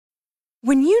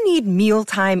When you need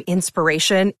mealtime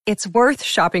inspiration, it's worth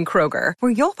shopping Kroger,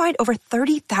 where you'll find over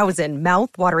 30,000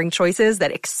 mouth-watering choices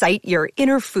that excite your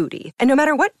inner foodie. And no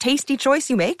matter what tasty choice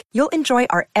you make, you'll enjoy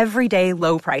our everyday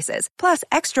low prices, plus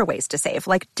extra ways to save,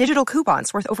 like digital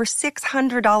coupons worth over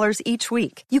 $600 each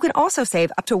week. You can also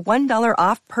save up to $1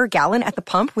 off per gallon at the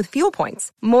pump with fuel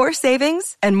points. More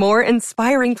savings and more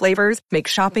inspiring flavors make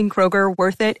shopping Kroger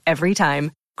worth it every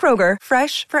time. Kroger,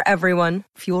 fresh for everyone.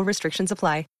 Fuel restrictions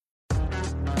apply.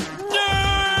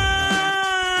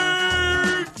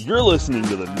 You're listening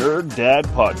to the Nerd Dad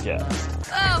Podcast.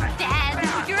 Oh,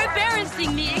 Dad, you're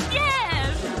embarrassing me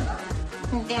again.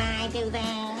 Did I do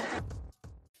that?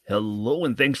 Hello,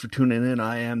 and thanks for tuning in.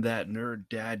 I am that Nerd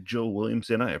Dad, Joe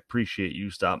Williamson. I appreciate you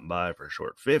stopping by for a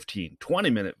short 15,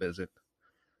 20-minute visit.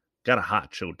 Got a hot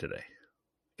show today.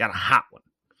 Got a hot one.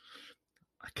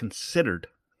 I considered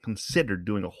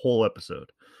doing a whole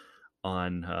episode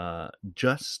on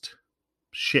just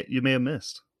shit you may have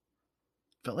missed.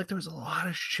 Felt like there was a lot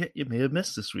of shit you may have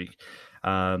missed this week.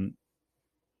 And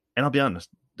I'll be honest,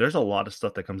 there's a lot of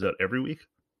stuff that comes out every week,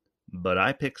 but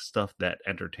I pick stuff that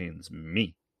entertains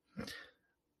me.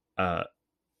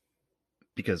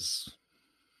 Because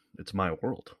it's my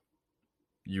world.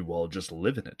 You all just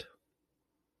live in it.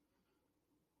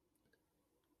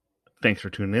 Thanks for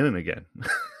tuning in again.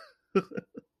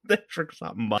 Thanks for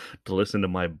stopping by to listen to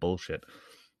my bullshit.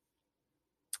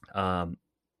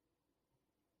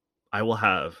 I will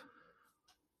have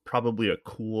probably a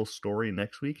cool story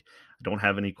next week. I don't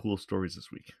have any cool stories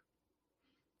this week.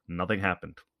 Nothing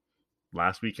happened.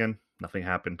 Last weekend, nothing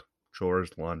happened. Chores,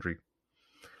 laundry.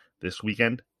 This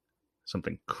weekend,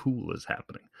 something cool is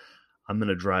happening. I'm going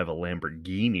to drive a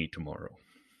Lamborghini tomorrow.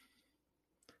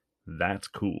 That's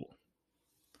cool.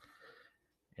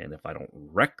 And if I don't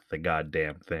wreck the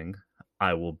goddamn thing,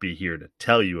 I will be here to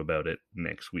tell you about it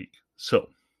next week. So,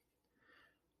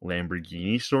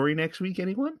 Lamborghini story next week,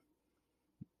 anyone?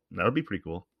 That'll be pretty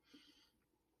cool.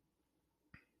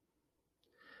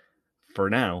 For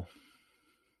now,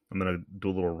 I'm going to do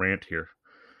a little rant here.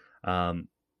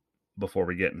 Before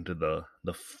we get into the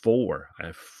four. I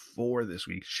have 4 this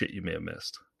week, shit you may have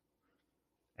missed.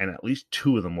 And at least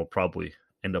 2 of them will probably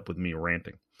end up with me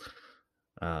ranting.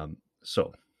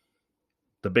 So,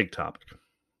 the big topic.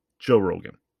 Joe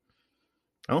Rogan.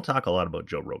 I don't talk a lot about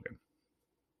Joe Rogan.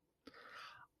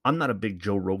 I'm not a big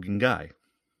Joe Rogan guy.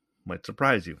 Might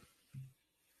surprise you.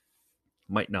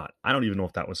 Might not. I don't even know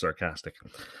if that was sarcastic.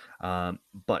 But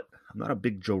I'm not a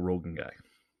big Joe Rogan guy.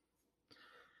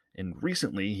 And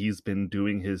recently, he's been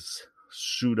doing his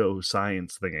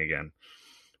pseudoscience thing again,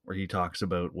 where he talks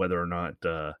about whether or not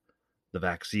the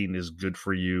vaccine is good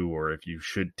for you, or if you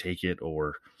should take it,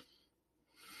 or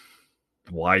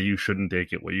why you shouldn't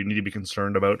take it, what you need to be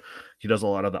concerned about. He does a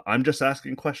lot of the I'm just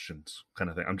asking questions kind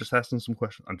of thing. I'm just asking some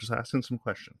questions. It's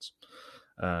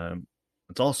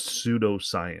all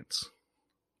pseudoscience.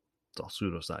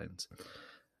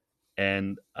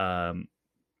 And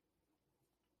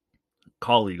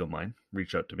colleague of mine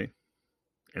reached out to me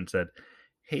and said,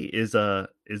 hey, is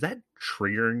that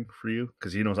triggering for you?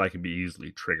 Because he knows I can be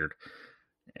easily triggered.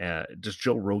 Does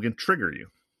Joe Rogan trigger you?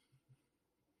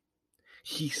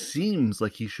 He seems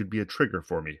like he should be a trigger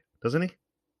for me, doesn't he?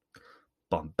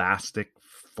 Bombastic,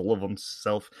 full of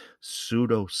himself,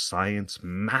 pseudoscience,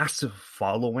 massive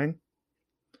following.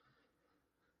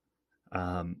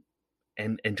 And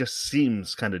just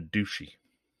seems kind of douchey.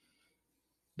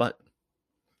 But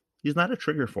he's not a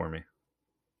trigger for me.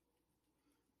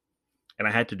 And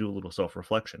I had to do a little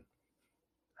self-reflection.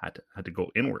 Had to go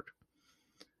inward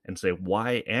and say,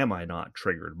 why am I not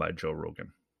triggered by Joe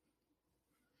Rogan?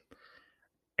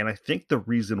 And I think the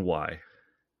reason why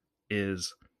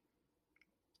is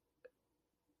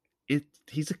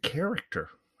he's a character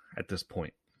at this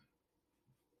point.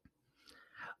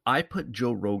 I put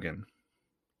Joe Rogan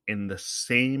in the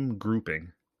same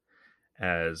grouping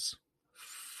as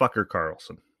Fucker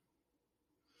Carlson,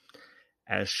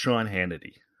 as Sean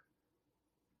Hannity.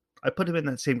 I put him in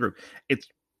that same group. It's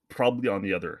probably on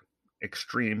the other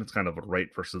extreme. It's kind of a right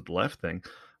versus the left thing.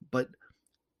 But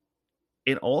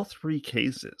in all 3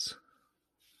 cases,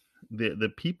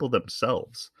 the people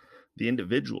themselves, the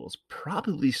individuals,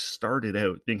 probably started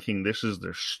out thinking this is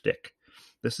their shtick.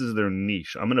 This is their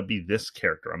niche. I'm going to be this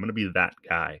character. I'm going to be that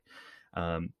guy.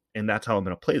 And that's how I'm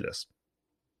going to play this.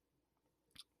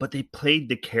 But they played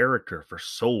the character for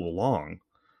so long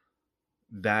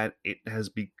that it has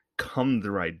become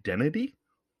their identity.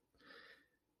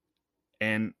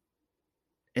 And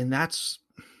that's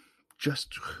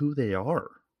just who they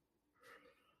are.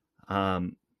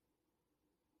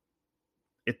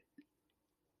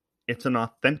 It's an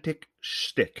authentic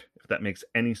shtick, if that makes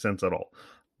any sense at all.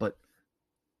 But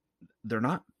they're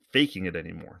not faking it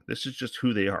anymore. This is just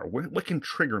who they are. What can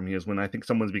trigger me is when I think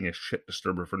someone's being a shit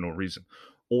disturber for no reason.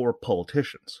 Or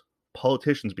politicians.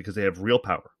 Politicians, because they have real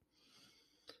power.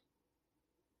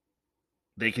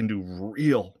 They can do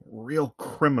real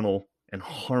criminal and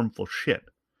harmful shit.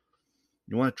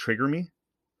 You want to trigger me?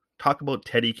 Talk about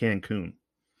Teddy Cancun.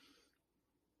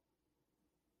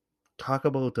 Talk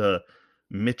about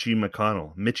Mitchie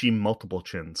McConnell. Mitchie multiple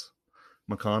chins.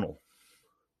 McConnell.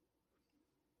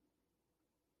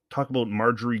 Talk about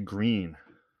Marjorie Greene.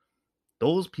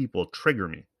 Those people trigger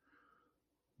me.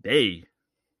 They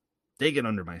get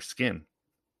under my skin.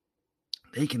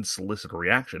 They can solicit a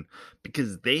reaction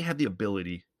because they have the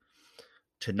ability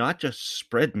to not just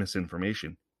spread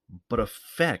misinformation, but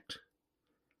affect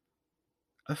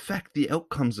the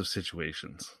outcomes of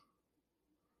situations.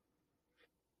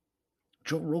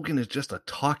 Joe Rogan is just a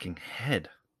talking head.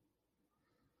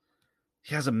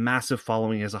 He has a massive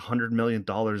following. He has $100 million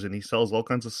and he sells all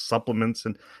kinds of supplements.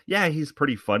 And yeah, he's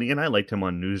pretty funny. And I liked him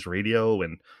on news radio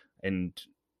and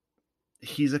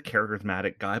he's a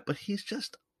charismatic guy, but he's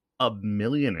just a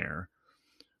millionaire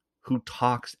who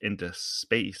talks into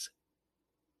space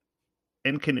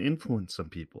and can influence some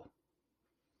people.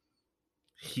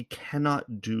 He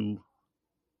cannot do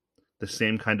the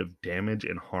same kind of damage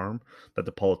and harm that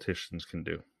the politicians can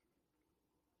do.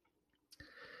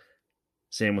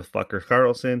 Same with Fucker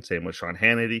Carlson, same with Sean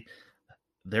Hannity.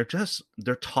 They're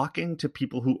talking to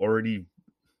people who already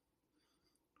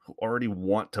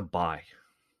want to buy.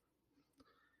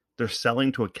 They're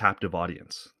selling to a captive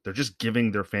audience. They're just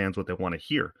giving their fans what they want to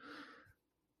hear.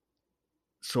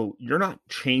 So you're not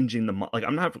changing the like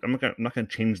I'm not going to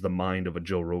change the mind of a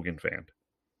Joe Rogan fan.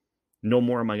 No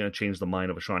more am I going to change the mind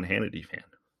of a Sean Hannity fan.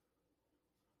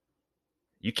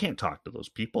 You can't talk to those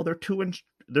people. They're too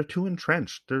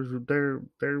entrenched. They're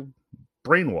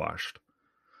brainwashed.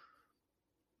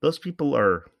 Those people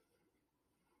are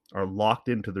locked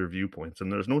into their viewpoints,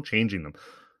 and there's no changing them.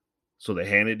 So the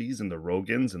Hannitys and the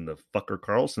Rogans and the Fucker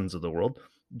Carlsons of the world,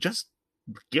 just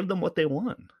give them what they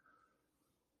want.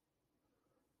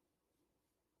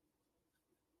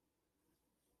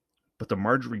 But the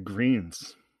Marjorie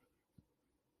Greenes,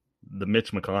 the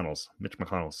Mitch McConnell's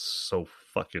so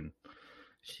fucking...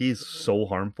 He's so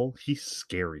harmful. He's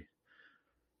scary.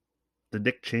 The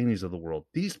Dick Cheneys of the world.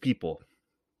 These people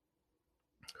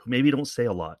who maybe don't say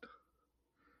a lot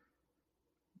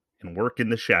and work in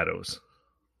the shadows,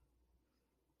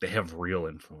 they have real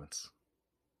influence.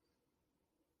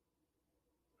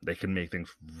 They can make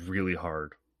things really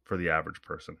hard for the average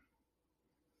person.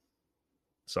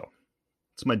 So,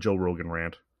 it's my Joe Rogan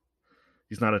rant.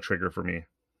 He's not a trigger for me.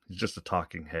 He's just a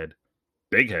talking head.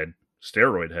 Big head.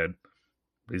 Steroid head.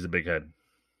 He's a big head.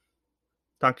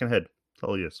 Talking head. That's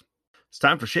all he is. It's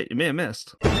time for shit you may have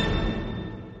missed.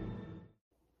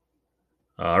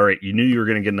 All right. You knew you were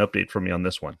going to get an update from me on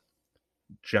this one.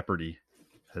 Jeopardy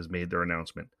has made their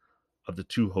announcement of the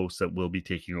 2 hosts that will be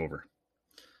taking over.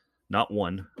 Not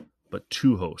 1, but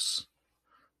 2 hosts.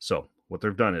 So what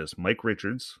they've done is Mike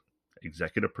Richards,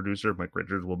 executive producer Mike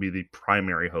Richards, will be the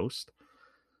primary host.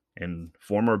 And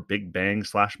former Big Bang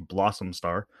 / Blossom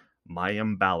star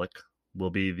Mayim Bialik will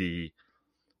be the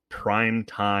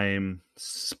primetime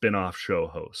spin-off show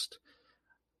host.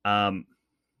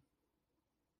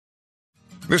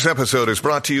 This episode is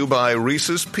brought to you by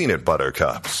Reese's Peanut Butter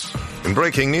Cups. In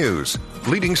breaking news,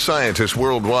 leading scientists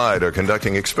worldwide are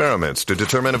conducting experiments to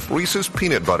determine if Reese's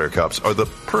Peanut Butter Cups are the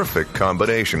perfect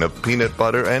combination of peanut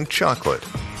butter and chocolate.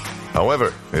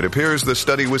 However, it appears the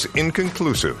study was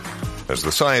inconclusive, as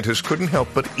the scientists couldn't help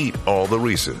but eat all the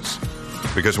Reese's.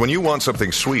 Because when you want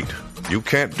something sweet, you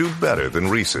can't do better than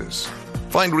Reese's.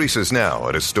 Find Reese's now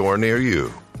at a store near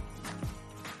you.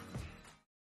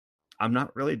 I'm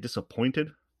not really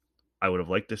disappointed. I would have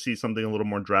liked to see something a little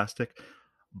more drastic.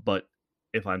 But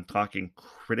if I'm talking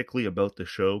critically about the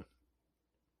show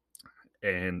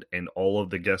and all of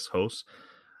the guest hosts,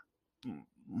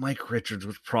 Mike Richards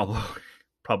was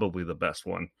probably the best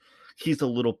one. He's a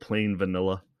little plain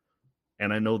vanilla.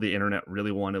 And I know the internet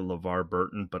really wanted LeVar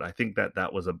Burton, but I think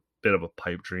that was a bit of a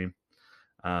pipe dream.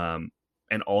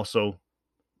 And also,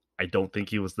 I don't think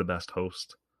he was the best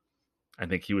host. I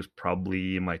think he was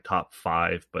probably in my top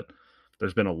 5, but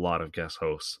there's been a lot of guest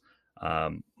hosts.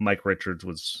 Mike Richards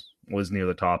was near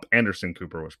the top. Anderson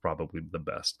Cooper was probably the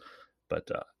best, but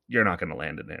you're not going to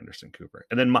land in Anderson Cooper.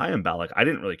 And then Mayim Bialik, I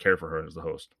didn't really care for her as the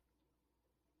host.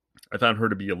 I found her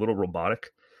to be a little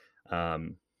robotic,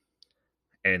 and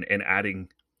adding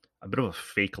a bit of a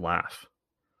fake laugh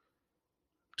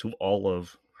to all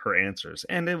of her answers,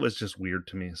 and it was just weird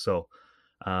to me. So,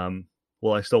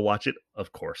 will I still watch it?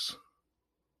 Of course.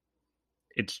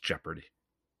 It's Jeopardy.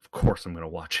 Of course I'm going to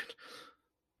watch it.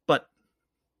 But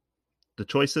the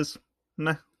choices,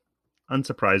 meh,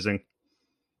 unsurprising.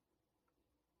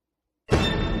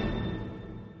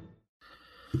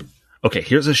 Okay,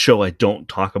 here's a show I don't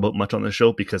talk about much on the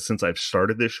show because since I've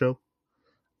started this show,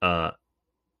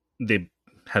 they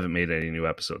haven't made any new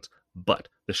episodes. But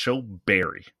the show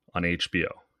Barry on HBO.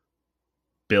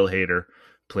 Bill Hader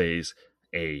plays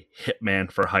a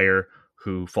hitman for hire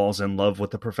who falls in love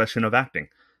with the profession of acting.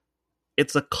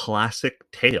 It's a classic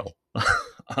tale.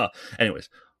 Anyways,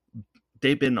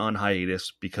 they've been on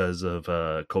hiatus because of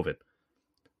COVID.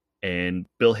 And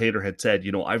Bill Hader had said,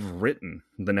 I've written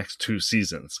the next 2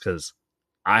 seasons because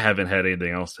I haven't had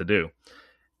anything else to do.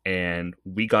 And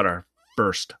we got our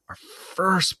first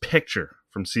picture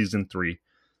from season 3.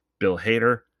 Bill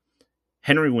Hader,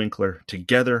 Henry Winkler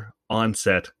together on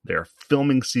set. They're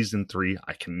filming season 3.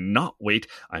 I cannot wait.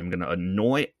 I'm going to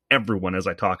annoy everyone as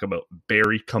I talk about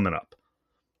Barry coming up.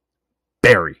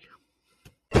 Barry.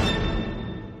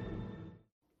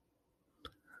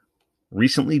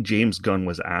 Recently, James Gunn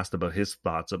was asked about his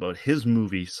thoughts about his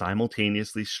movie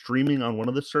simultaneously streaming on one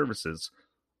of the services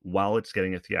while it's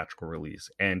getting a theatrical release.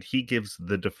 And he gives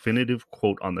the definitive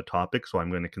quote on the topic, so I'm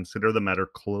going to consider the matter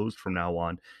closed from now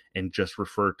on and just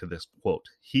refer to this quote.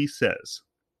 He says,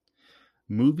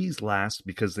 "Movies last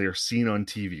because they are seen on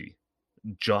TV.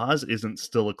 Jaws isn't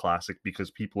still a classic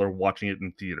because people are watching it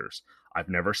in theaters. I've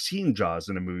never seen Jaws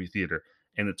in a movie theater,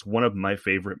 and it's one of my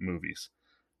favorite movies."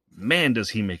 Man,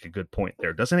 does he make a good point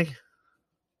there, doesn't he?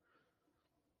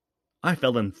 I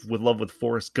fell in love with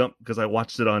Forrest Gump because I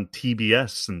watched it on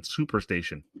TBS and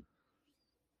Superstation.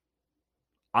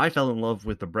 I fell in love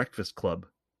with The Breakfast Club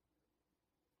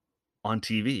on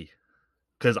TV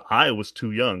because I was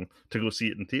too young to go see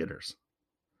it in theaters.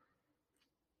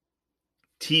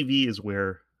 TV is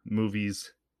where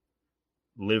movies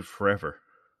live forever.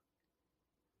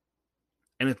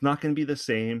 And it's not going to be the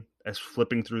same as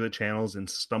flipping through the channels and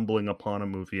stumbling upon a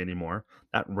movie anymore.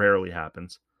 That rarely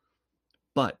happens.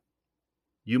 But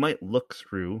you might look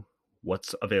through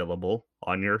what's available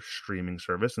on your streaming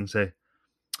service and say,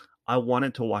 I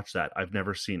wanted to watch that. I've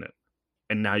never seen it.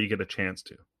 And now you get a chance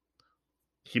to.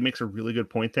 He makes a really good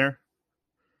point there.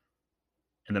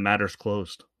 And the matter's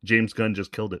closed. James Gunn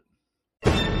just killed it.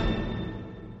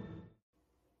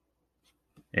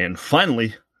 And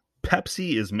finally,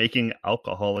 Pepsi is making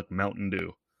alcoholic Mountain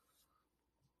Dew.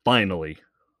 Finally.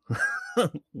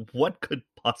 What could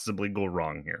possibly go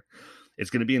wrong here? It's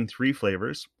going to be in 3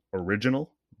 flavors: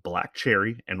 original, black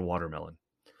cherry, and watermelon.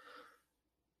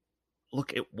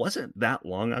 Look, it wasn't that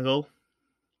long ago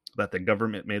that the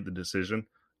government made the decision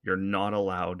you're not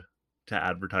allowed to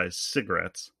advertise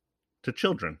cigarettes to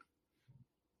children.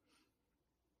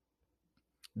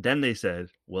 Then they said,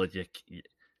 well, you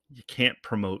can't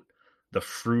promote the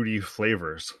fruity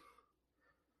flavors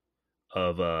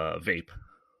of vape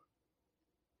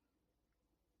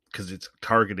because it's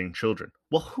targeting children.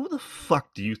 Well, who the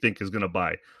fuck do you think is going to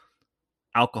buy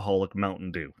alcoholic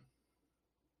Mountain Dew?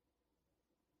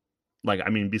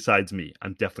 Besides me,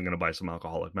 I'm definitely going to buy some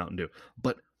alcoholic Mountain Dew.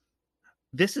 But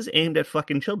this is aimed at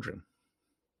fucking children.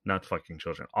 Not fucking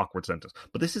children. Awkward sentence.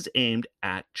 But this is aimed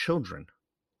at children.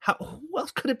 Who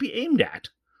else could it be aimed at?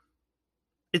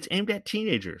 It's aimed at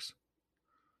teenagers.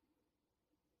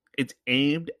 It's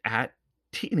aimed at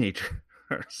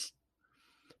teenagers.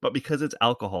 But because it's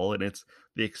alcohol and it's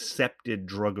the accepted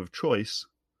drug of choice,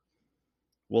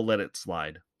 we'll let it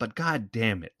slide. But god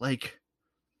damn it,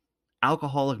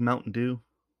 alcoholic Mountain Dew?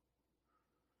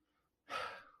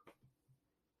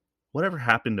 Whatever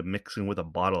happened to mixing with a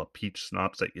bottle of peach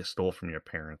schnapps that you stole from your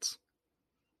parents?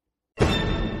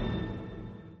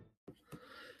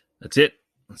 That's it.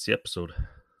 That's the episode.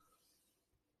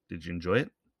 Did you enjoy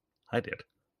it? I did.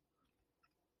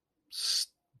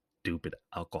 Stupid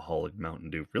alcoholic Mountain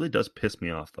Dew. Really does piss me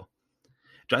off, though.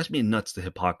 It drives me nuts, the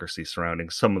hypocrisy surrounding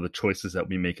some of the choices that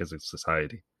we make as a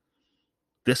society.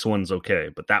 This one's okay,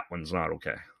 but that one's not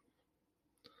okay.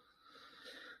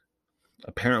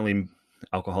 Apparently,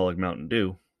 alcoholic Mountain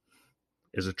Dew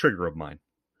is a trigger of mine.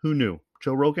 Who knew?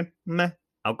 Joe Rogan? Meh.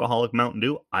 Alcoholic Mountain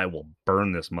Dew? I will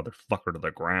burn this motherfucker to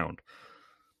the ground.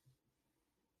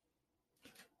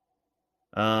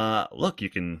 Look, you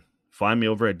can find me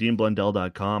over at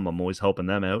deanblundell.com. I'm always helping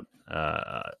them out.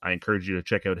 I encourage you to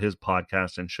check out his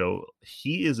podcast and show.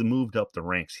 He is moved up the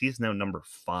ranks. He is now number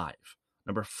 5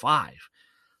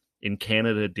 in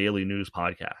Canada Daily News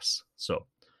podcasts. So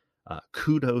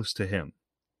kudos to him.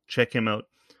 Check him out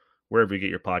wherever you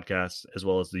get your podcasts, as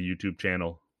well as the YouTube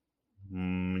channel,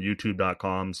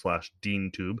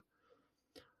 youtube.com/DeanTube.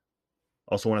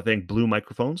 Also want to thank Blue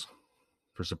Microphones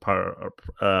for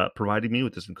providing me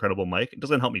with this incredible mic. It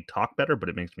doesn't help me talk better, but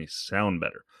it makes me sound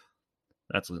better.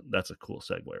 That's a cool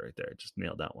segue right there. Just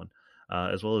nailed that one.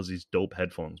 As well as these dope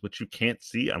headphones, which you can't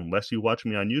see unless you watch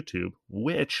me on YouTube,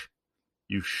 which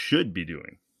you should be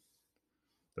doing.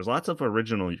 There's lots of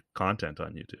original content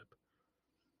on YouTube.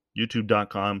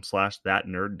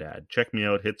 YouTube.com/thatnerddad. Check me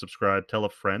out, hit subscribe, tell a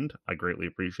friend. I greatly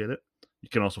appreciate it. You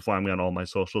can also find me on all my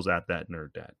socials at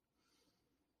thatnerddad.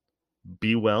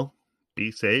 Be well,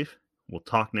 be safe. We'll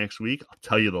talk next week. I'll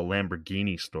tell you the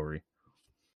Lamborghini story.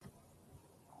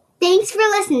 Thanks for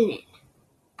listening.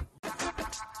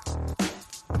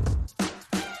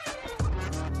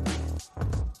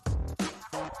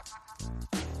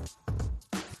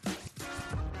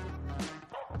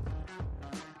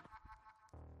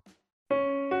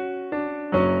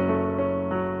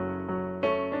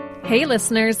 Hey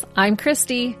listeners, I'm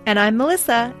Christy. And I'm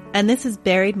Melissa, and this is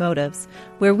Buried Motives,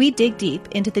 where we dig deep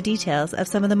into the details of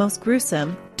some of the most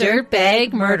gruesome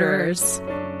dirtbag murderers.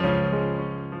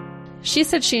 She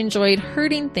said she enjoyed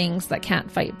hurting things that can't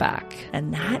fight back.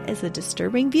 And that is a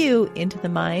disturbing view into the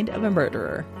mind of a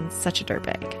murderer and such a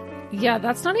dirtbag. Yeah,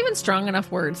 that's not even strong enough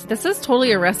words. This is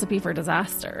totally a recipe for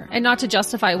disaster. And not to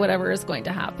justify whatever is going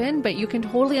to happen, but you can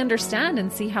totally understand and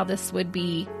see how this would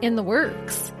be in the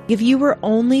works. If you were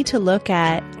only to look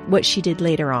at what she did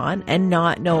later on and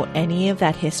not know any of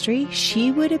that history, she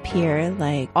would appear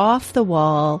like off the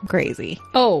wall crazy.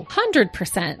 Oh,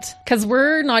 100%. Because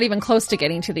we're not even close to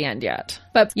getting to the end yet.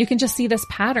 But you can just see this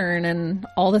pattern and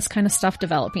all this kind of stuff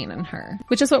developing in her,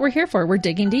 which is what we're here for. We're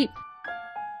digging deep.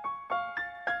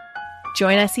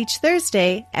 Join us each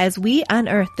Thursday as we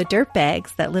unearth the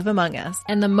dirtbags that live among us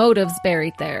and the motives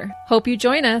buried there. Hope you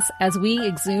join us as we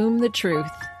exhume the truth.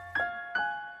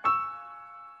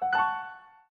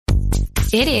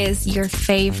 It is your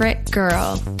favorite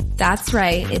girl. That's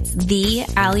right. It's the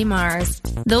Allie Mars,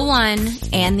 the one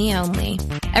and the only.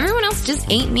 Everyone else just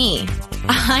ain't me.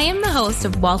 I am the host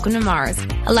of Welcome to Mars,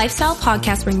 a lifestyle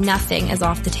podcast where nothing is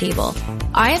off the table.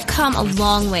 I have come a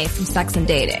long way from sex and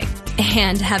dating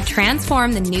and have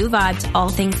transformed the new vibe to all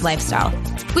things lifestyle.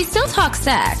 We still talk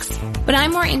sex, but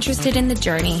I'm more interested in the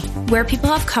journey, where people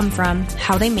have come from,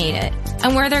 how they made it,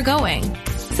 and where they're going.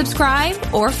 Subscribe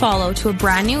or follow to a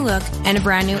brand new look and a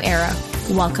brand new era.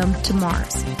 Welcome to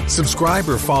Mars. Subscribe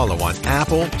or follow on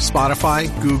Apple, Spotify,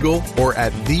 Google, or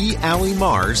at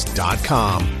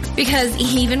thealliemars.com. Because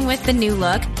even with the new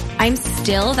look, I'm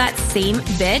still that same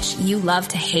bitch you love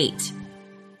to hate.